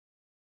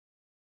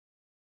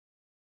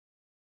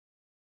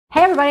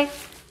Hey everybody,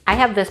 I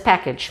have this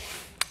package.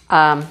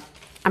 I'm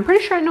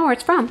pretty sure I know where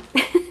it's from.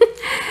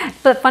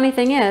 The funny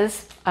thing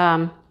is,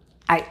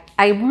 I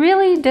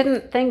really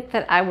didn't think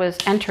that I was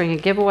entering a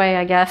giveaway,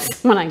 I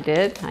guess. When I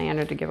did, I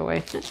entered a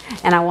giveaway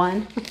and I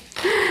won.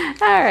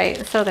 All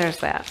right, so there's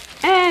that.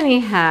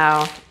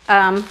 Anyhow,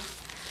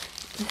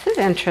 this is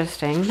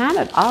interesting. Not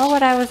at all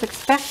what I was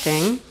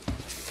expecting.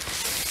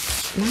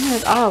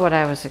 Not at all what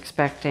I was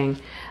expecting.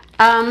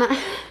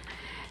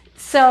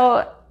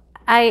 So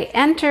I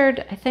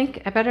entered, I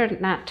think I better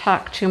not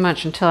talk too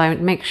much until I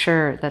make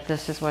sure that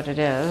this is what it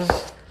is.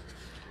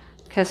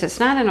 Because it's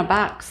not in a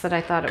box that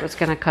I thought it was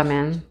going to come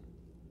in.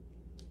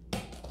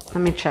 Let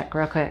me check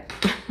real quick.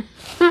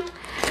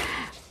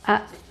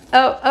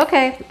 Oh,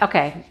 okay.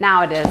 Okay,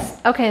 now it is.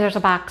 Okay, there's a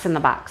box in the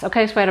box.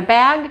 Okay, so I had a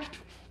bag,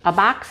 a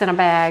box, and a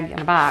bag, and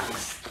a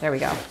box. There we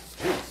go.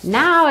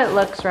 Now it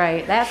looks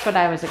right. That's what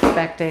I was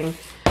expecting,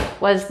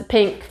 was the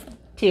pink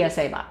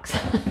TSA box.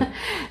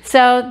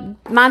 So,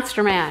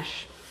 Monster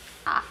Mash.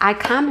 I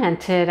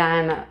commented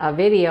on a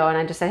video and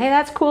I just said, hey,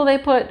 that's cool. They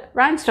put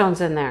rhinestones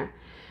in there.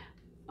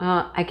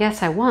 I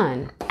guess I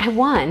won. I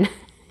won.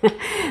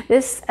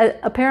 This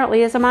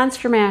apparently is a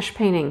Monster Mash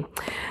painting.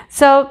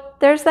 So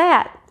there's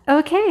that.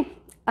 Okay.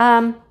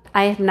 I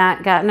have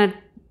not gotten a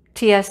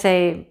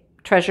TSA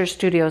Treasure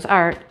Studios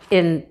art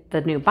in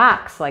the new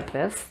box like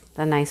this.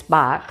 The nice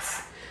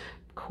box.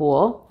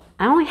 Cool.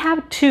 I only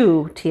have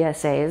 2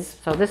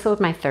 TSAs, so this was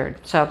my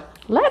 3rd. So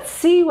let's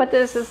see what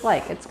this is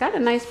like. It's got a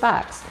nice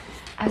box.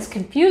 I was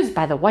confused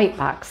by the white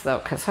box though,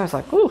 because I was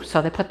like, ooh,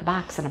 so they put the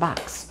box in a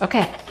box.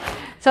 Okay,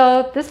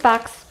 so this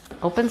box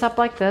opens up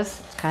like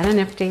this. It's kind of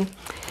nifty.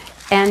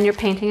 And your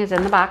painting is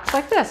in the box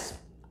like this.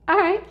 All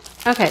right,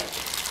 okay.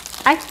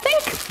 I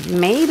think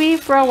maybe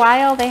for a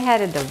while they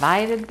had a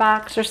divided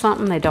box or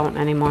something. They don't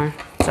anymore.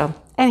 So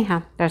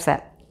anyhow, there's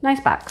that. Nice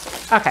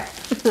box. Okay.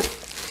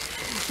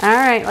 All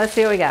right, let's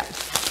see what we got.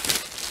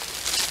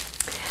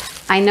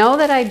 I know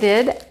that I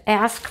did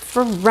ask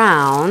for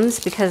rounds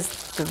because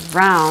the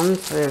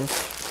rounds is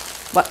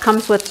what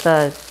comes with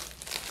the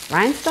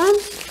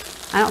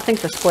rhinestones. I don't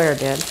think the square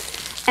did.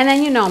 And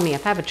then you know me,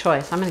 if I have a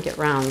choice, I'm going to get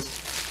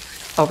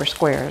rounds over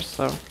squares.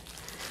 So,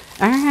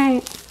 all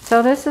right.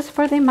 So this is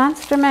for the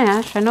Monster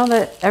Mash. I know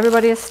that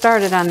everybody has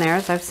started on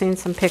theirs. I've seen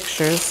some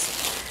pictures.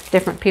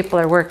 Different people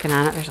are working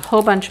on it. There's a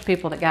whole bunch of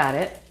people that got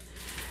it.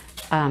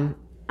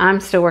 I'm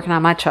still working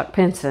on my Chuck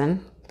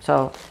Pinson,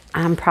 so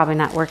I'm probably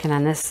not working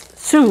on this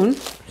soon.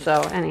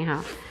 So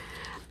anyhow,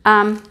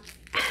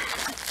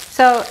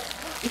 so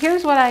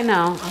here's what I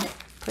know. Oh,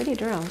 pretty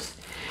drills.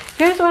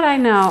 Here's what I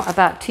know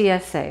about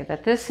TSA,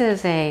 that this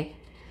is a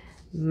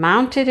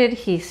mounted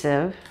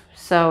adhesive,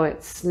 so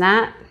it's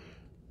not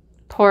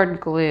poured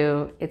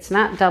glue. It's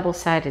not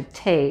double-sided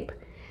tape.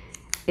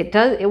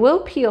 It will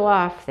peel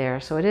off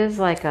there, so it is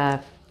like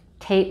a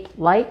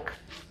tape-like.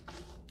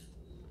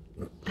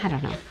 I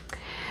don't know.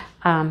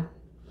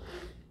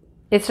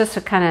 It's just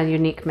a kind of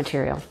unique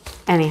material.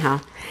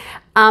 Anyhow,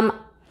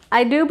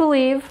 I do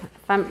believe,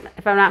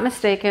 if I'm not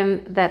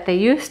mistaken, that they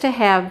used to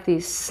have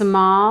these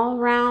small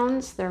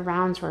rounds. Their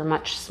rounds were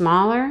much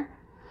smaller,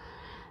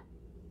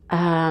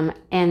 and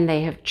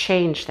they have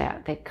changed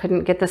that. They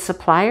couldn't get the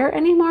supplier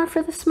anymore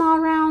for the small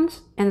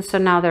rounds, and so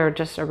now they're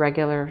just a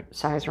regular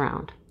size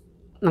round.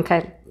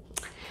 Okay,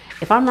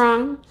 if I'm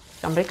wrong,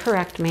 somebody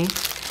correct me.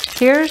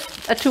 Here's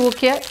a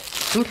toolkit.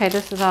 Okay,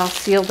 this is all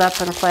sealed up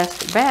in a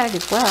plastic bag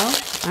as well.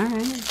 All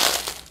right.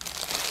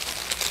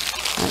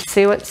 Let's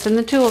see what's in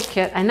the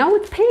toolkit. I know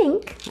it's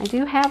pink. I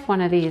do have one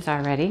of these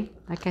already.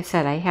 Like I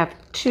said, I have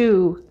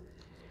two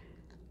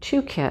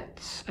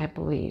kits, I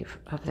believe,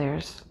 of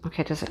theirs.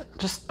 Okay, does it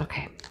just,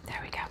 okay, there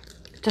we go.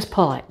 Just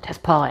pull it,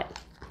 just pull it.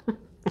 All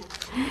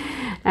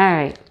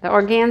right, the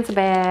organza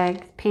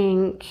bag,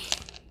 pink.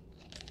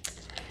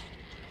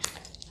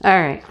 All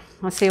right,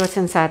 let's see what's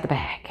inside the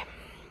bag.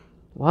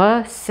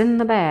 What's in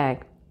the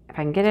bag? If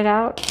I can get it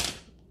out,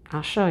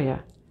 I'll show you.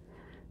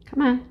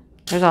 Come on.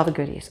 There's all the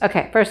goodies.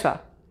 Okay, first of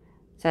all,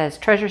 it says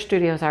Treasure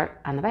Studios art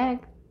on the bag.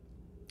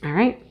 All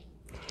right.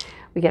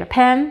 We get a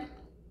pen.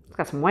 It's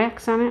got some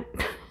wax on it.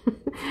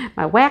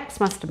 My wax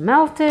must have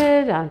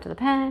melted onto the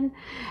pen.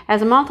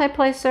 Has a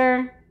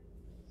multi-placer.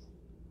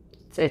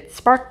 It's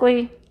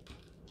sparkly.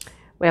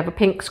 We have a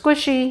pink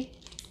squishy.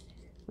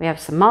 We have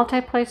some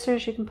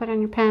multi-placers you can put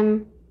on your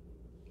pen.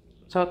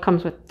 So it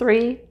comes with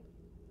 3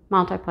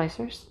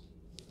 multi-placers.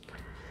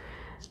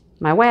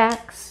 My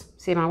wax,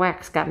 see, my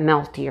wax got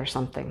melty or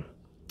something.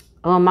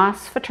 A little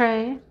moss for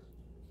tray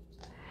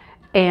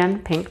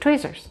and pink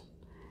tweezers.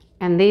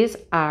 And these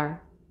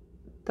are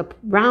the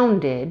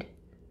rounded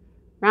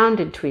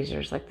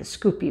tweezers, like the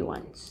scoopy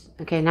ones.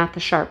 Okay, not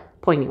the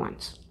sharp, pointy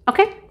ones.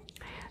 Okay,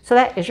 so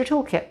that is your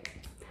toolkit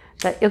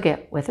that you'll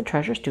get with a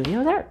Treasure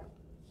Studios art.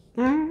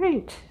 All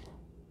right.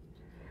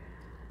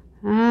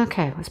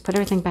 Okay, let's put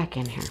everything back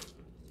in here.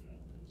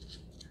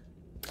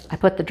 I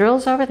put the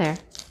drills over there.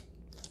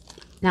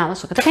 Now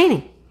let's look at the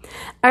painting.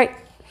 All right,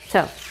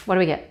 so what do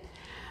we get?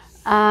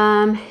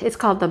 It's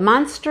called The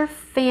Monster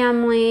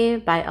Family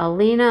by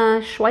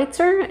Alina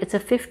Schweitzer. It's a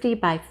 50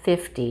 by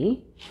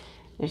 50.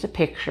 There's a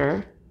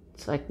picture.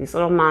 It's like these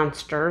little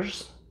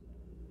monsters.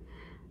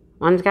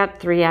 One's got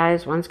 3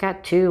 eyes, one's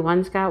got 2,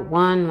 one's got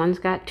 1, one's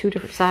got 2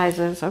 different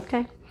sizes.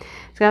 Okay.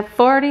 It's got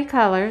 40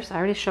 colors. I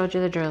already showed you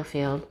the drill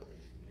field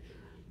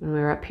when we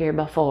were up here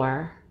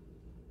before.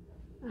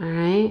 All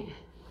right.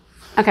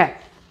 Okay.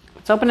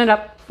 Let's open it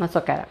up. Let's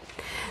look at it.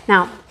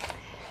 Now,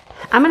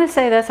 I'm going to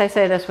say this. I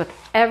say this with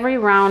every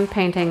round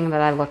painting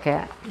that I look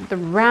at. The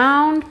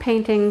round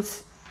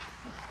paintings,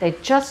 they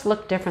just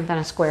look different than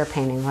a square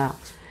painting. Well,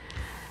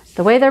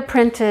 the way they're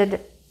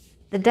printed,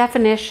 the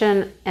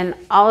definition and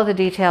all of the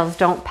details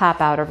don't pop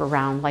out of a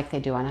round like they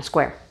do on a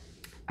square.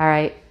 All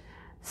right.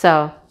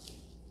 So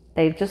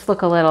they just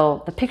look a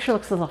little, the picture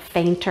looks a little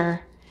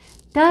fainter.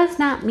 Does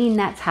not mean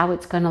that's how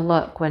it's going to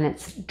look when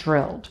it's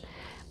drilled.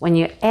 When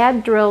you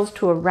add drills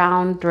to a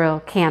round drill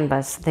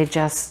canvas,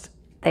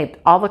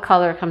 all the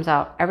color comes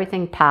out,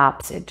 everything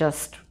pops. It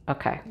just,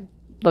 okay,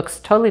 looks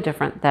totally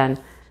different than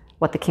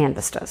what the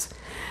canvas does.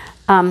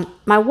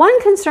 My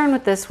one concern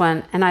with this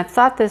one, and I've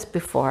thought this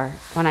before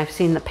when I've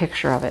seen the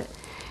picture of it,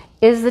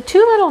 is the 2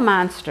 little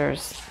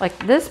monsters,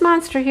 like this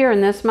monster here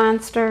and this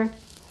monster.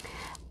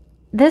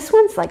 This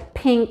one's like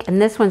pink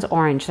and this one's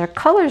orange. Their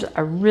colors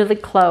are really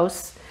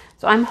close.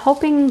 So I'm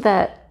hoping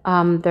that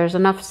there's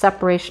enough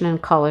separation in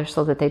color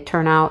so that they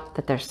turn out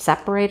that they're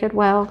separated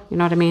well. You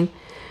know what I mean?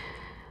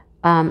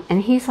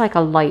 And he's like a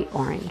light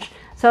orange.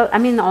 So, I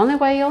mean, the only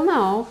way you'll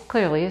know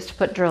clearly is to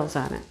put drills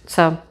on it.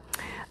 So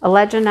a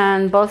legend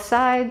on both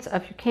sides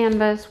of your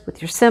canvas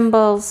with your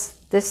symbols.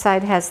 This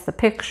side has the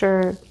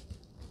picture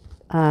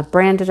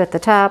branded at the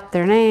top,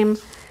 their name,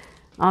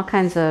 all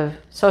kinds of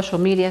social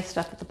media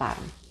stuff at the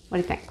bottom. What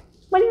do you think?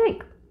 What do you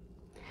think?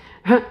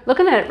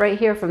 Looking at it right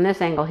here from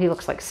this angle, he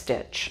looks like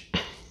Stitch.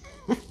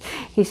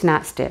 He's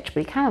not Stitch,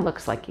 but he kind of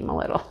looks like him a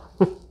little.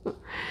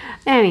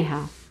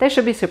 Anyhow, they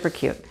should be super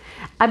cute.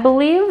 I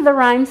believe the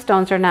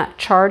rhinestones are not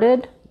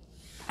charted.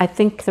 I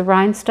think the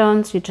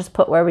rhinestones you just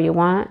put wherever you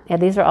want. Yeah,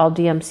 these are all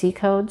DMC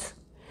codes.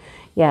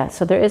 Yeah,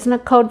 so there isn't a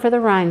code for the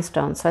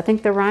rhinestones. So I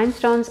think the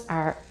rhinestones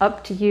are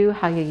up to you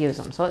how you use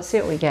them. So let's see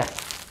what we get.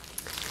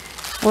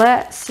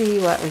 Let's see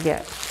what we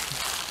get.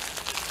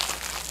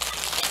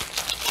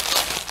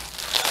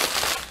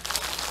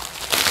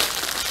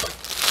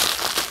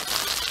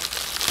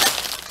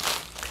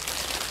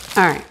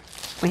 All right,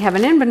 we have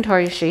an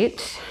inventory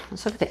sheet.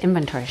 Let's look at the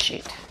inventory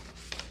sheet.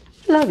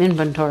 I love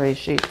inventory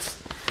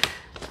sheets.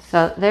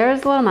 So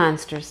there's little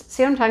monsters.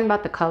 See what I'm talking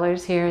about, the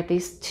colors here?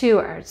 These 2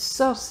 are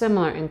so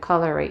similar in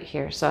color right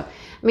here. So,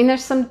 I mean,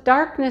 there's some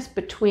darkness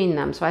between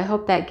them. So I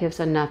hope that gives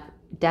enough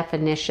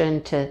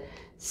definition to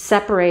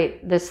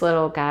separate this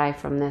little guy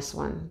from this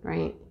one,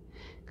 right?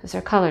 Because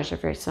their colors are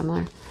very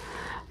similar.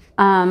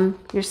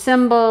 Your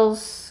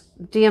symbols,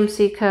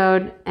 DMC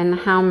code, and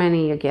how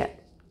many you get.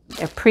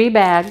 They're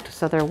pre-bagged,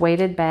 so they're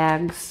weighted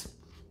bags.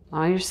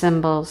 All your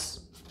symbols.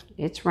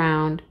 It's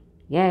round.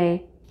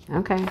 Yay.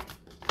 Okay.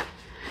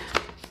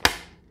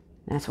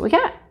 That's what we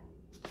got.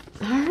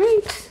 All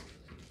right.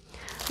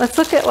 Let's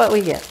look at what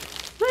we get.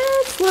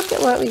 Let's look at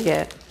what we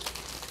get.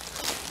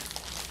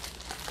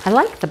 I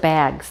like the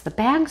bags. The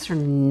bags are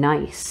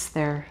nice.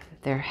 They're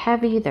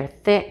heavy. They're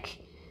thick.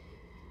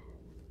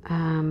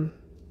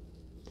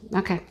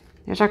 Okay.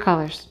 Here's our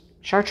colors.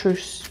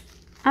 Chartreuse.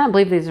 I don't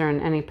believe these are in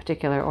any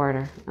particular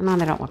order. No,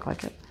 they don't look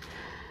like it.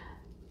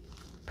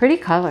 Pretty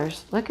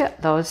colors. Look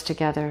at those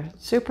together.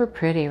 Super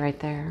pretty right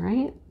there,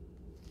 right?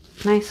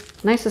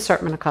 Nice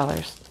assortment of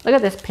colors. Look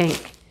at this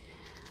pink.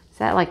 Is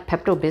that like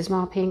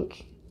Pepto-Bismol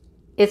pink?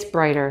 It's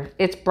brighter.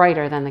 It's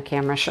brighter than the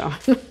camera showing.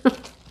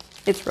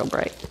 It's real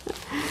bright.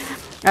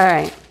 All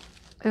right.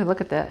 Ooh, look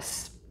at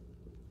this.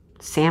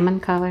 Salmon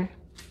color.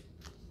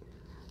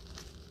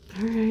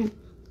 All right.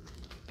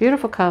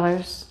 Beautiful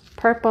colors.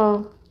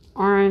 Purple,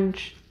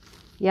 orange,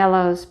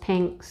 yellows,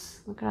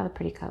 pinks. Look at all the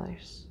pretty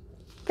colors.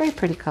 Very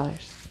pretty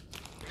colors.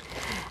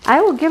 I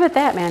will give it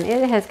that, man.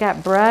 It has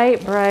got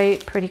bright,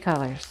 pretty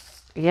colors.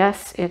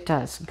 Yes, it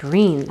does.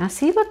 Green. Now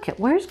see, look,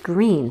 where's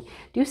green?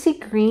 Do you see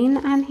green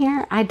on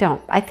here? I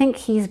don't. I think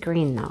he's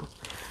green though.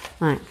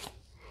 All right.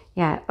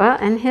 Yeah, well,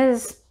 and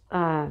his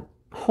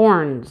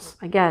horns,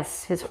 I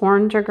guess. His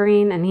horns are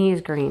green and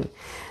he's green.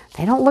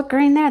 They don't look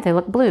green there. They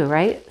look blue,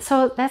 right?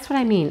 So that's what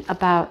I mean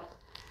about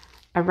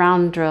a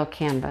round drill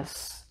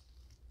canvas.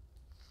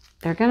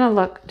 They're going to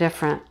look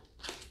different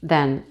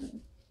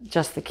than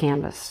just the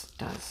canvas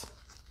does.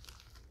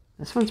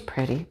 This one's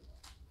pretty.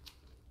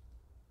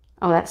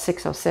 Oh, that's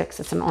 606.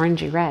 It's an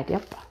orangey red.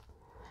 Yep.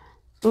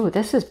 Ooh,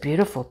 this is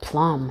beautiful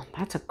plum.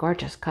 That's a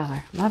gorgeous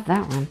color. Love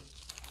that one.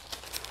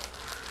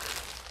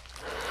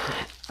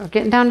 We're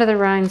getting down to the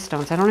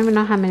rhinestones. I don't even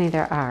know how many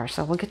there are,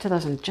 so we'll get to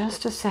those in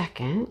just a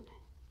second.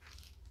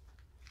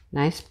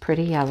 Nice,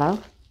 pretty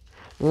yellow.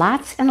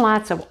 Lots and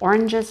lots of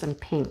oranges and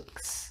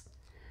pinks.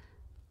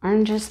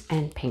 Oranges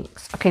and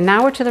pinks. Okay,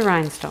 now we're to the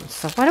rhinestones.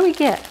 So what do we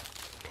get?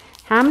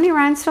 How many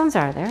rhinestones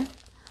are there?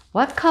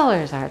 What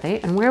colors are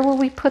they? And where will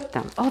we put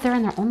them? Oh, they're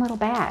in their own little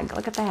bag.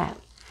 Look at that.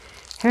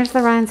 Here's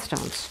the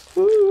rhinestones.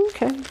 Ooh,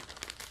 okay.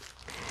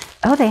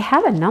 Oh, they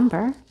have a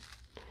number.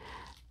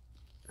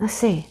 Let's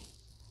see.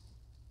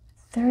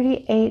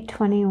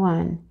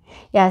 38.21.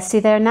 Yeah, see,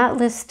 they're not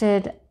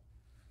listed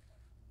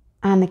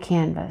on the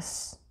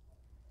canvas.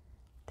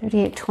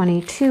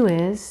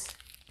 38.22 is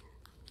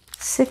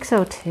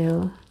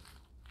 602.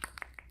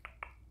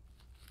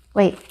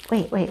 Wait.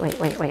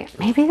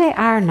 Maybe they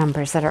are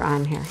numbers that are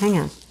on here. Hang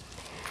on.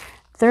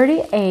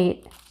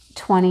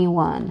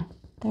 38.21.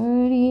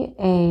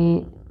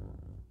 38.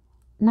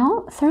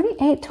 No,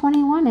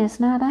 38.21 is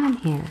not on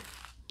here.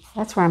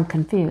 That's where I'm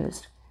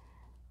confused.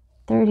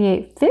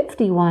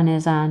 38.51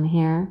 is on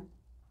here.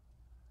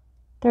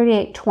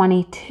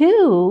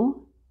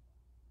 38.22.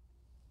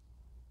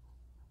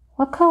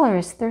 What color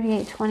is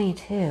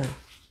 38.22?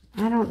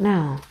 I don't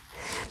know.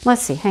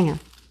 Let's see, hang on.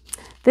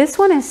 This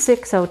one is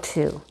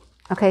 602.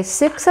 Okay,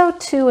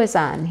 602 is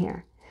on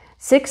here.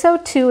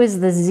 602 is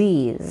the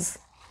Z's.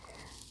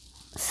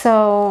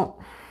 So,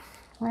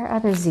 where are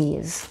the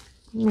Z's?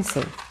 Let me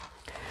see.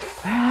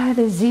 Where are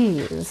the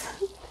Z's?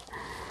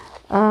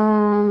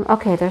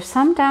 Okay, there's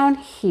some down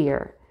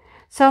here.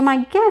 So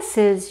my guess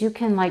is you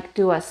can like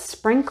do a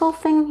sprinkle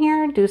thing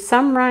here, do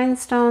some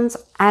rhinestones.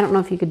 I don't know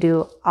if you could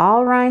do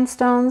all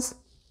rhinestones.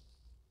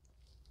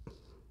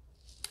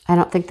 I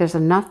don't think there's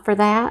enough for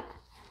that.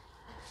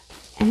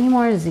 Any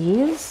more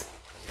Z's?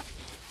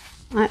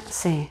 Let's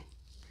see.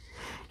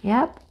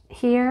 Yep,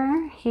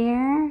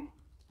 here.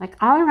 Like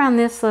all around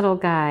this little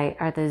guy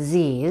are the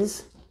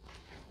Z's.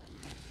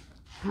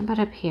 How about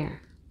up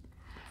here?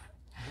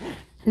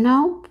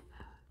 Nope.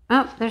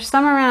 Oh, there's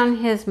some around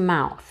his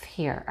mouth.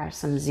 Here are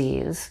some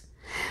Z's.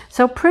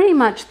 So pretty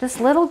much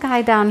this little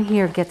guy down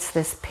here gets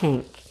this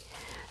pink.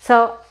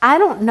 So I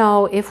don't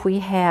know if we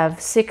have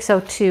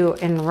 602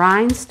 in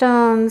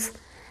rhinestones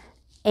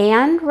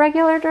and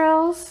regular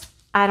drills.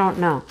 I don't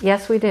know.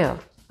 Yes, we do.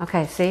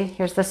 Okay, see,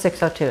 here's the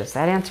 602s.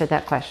 That answered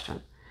that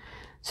question.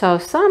 So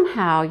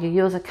somehow you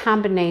use a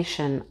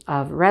combination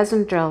of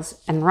resin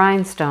drills and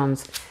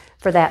rhinestones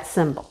for that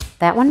symbol.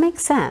 That one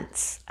makes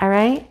sense, all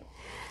right?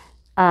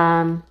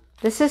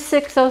 This is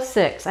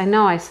 606. I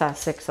know I saw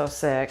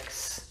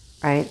 606,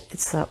 right?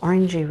 It's the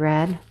orangey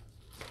red.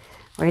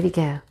 Where'd he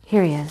go?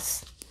 Here he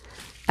is.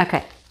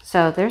 Okay,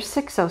 so there's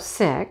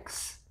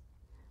 606.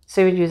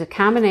 So you would use a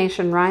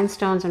combination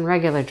rhinestones and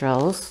regular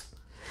drills.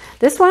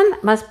 This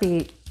one must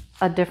be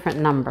a different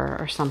number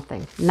or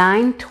something.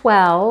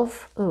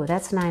 912. Ooh,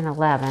 that's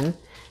 911.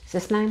 Is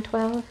this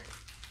 912?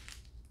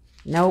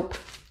 Nope.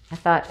 I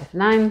thought if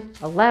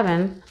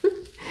 911.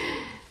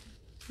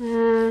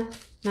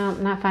 No,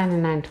 not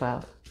finding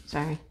 912.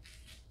 Sorry.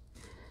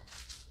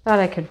 Thought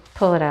I could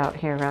pull it out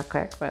here real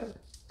quick, but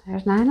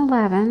there's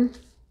 911.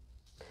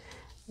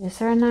 Is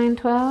there a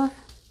 912?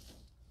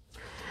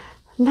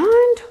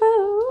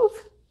 912.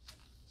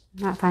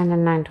 Not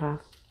finding 912.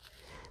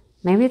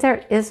 Maybe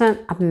there isn't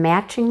a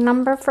matching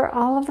number for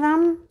all of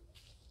them?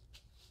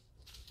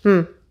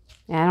 Yeah,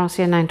 I don't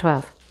see a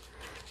 912.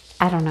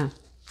 I don't know.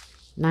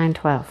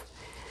 912.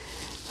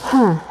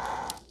 Huh.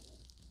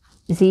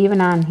 Is he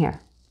even on here?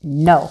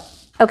 No.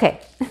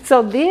 Okay,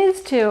 so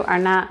these two are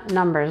not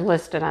numbers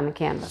listed on the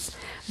canvas.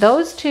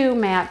 Those two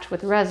match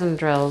with resin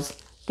drills.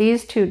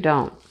 These two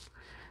don't.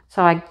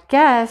 So I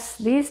guess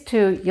these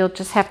two, you'll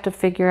just have to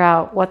figure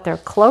out what they're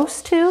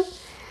close to.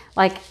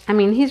 Like, I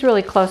mean, he's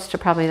really close to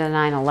probably the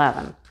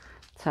 911.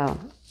 So,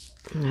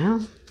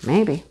 well,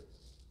 maybe.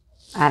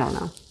 I don't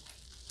know.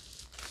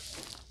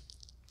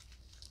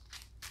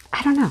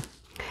 I don't know.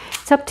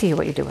 It's up to you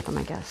what you do with them,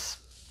 I guess.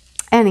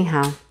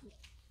 Anyhow,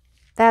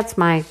 that's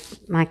my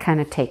kind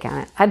of take on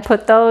it. I'd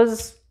put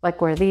those like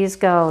where these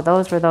go,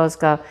 those where those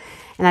go.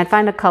 And I'd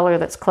find a color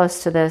that's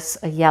close to this,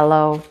 a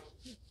yellow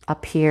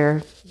up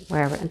here,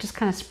 wherever, and just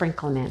kind of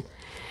sprinkle them in.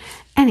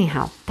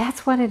 Anyhow,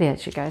 that's what it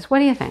is, you guys. What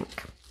do you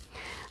think?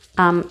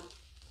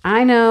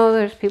 I know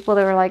there's people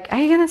that were like, are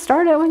you going to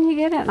start it when you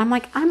get it? And I'm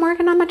like, I'm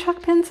working on my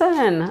Chuck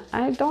Pinson.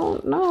 I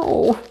don't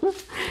know.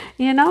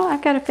 You know,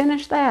 I've got to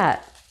finish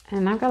that.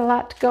 And I've got a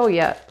lot to go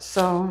yet.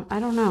 So I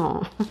don't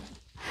know.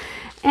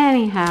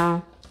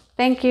 Anyhow,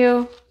 thank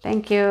you.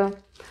 Thank you.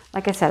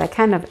 Like I said, I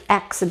kind of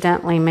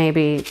accidentally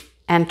maybe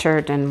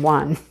entered and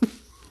won.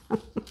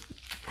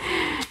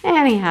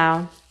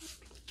 Anyhow,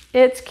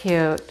 it's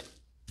cute.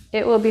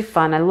 It will be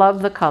fun. I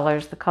love the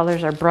colors. The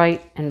colors are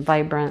bright and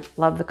vibrant.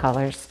 Love the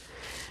colors.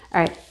 All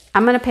right,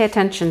 I'm going to pay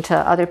attention to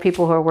other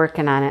people who are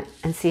working on it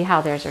and see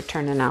how theirs are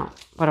turning out.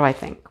 What do I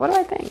think? What do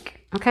I think?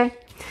 Okay.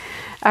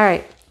 All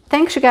right.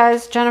 Thanks, you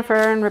guys. Jennifer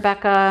and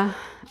Rebecca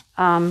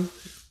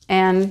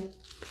and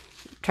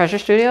Treasure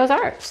Studios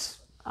Arts.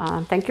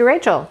 Thank you,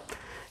 Rachel,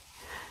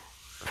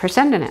 for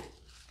sending it.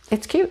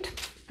 It's cute.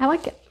 I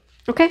like it.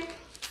 Okay.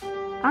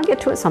 I'll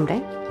get to it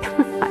someday.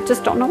 I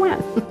just don't know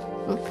when.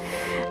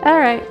 All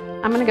right.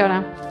 I'm going to go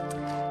now.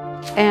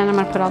 And I'm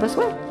going to put all this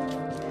away.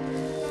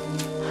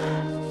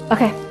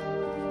 Okay.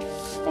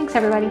 Thanks,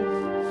 everybody.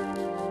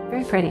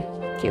 Very pretty.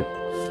 Cute.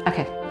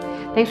 Okay.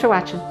 Thanks for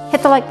watching.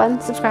 Hit the like button,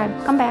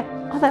 subscribe, come back,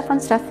 all that fun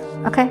stuff.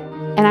 Okay?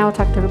 And I will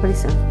talk to everybody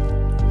soon.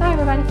 Bye,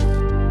 everybody.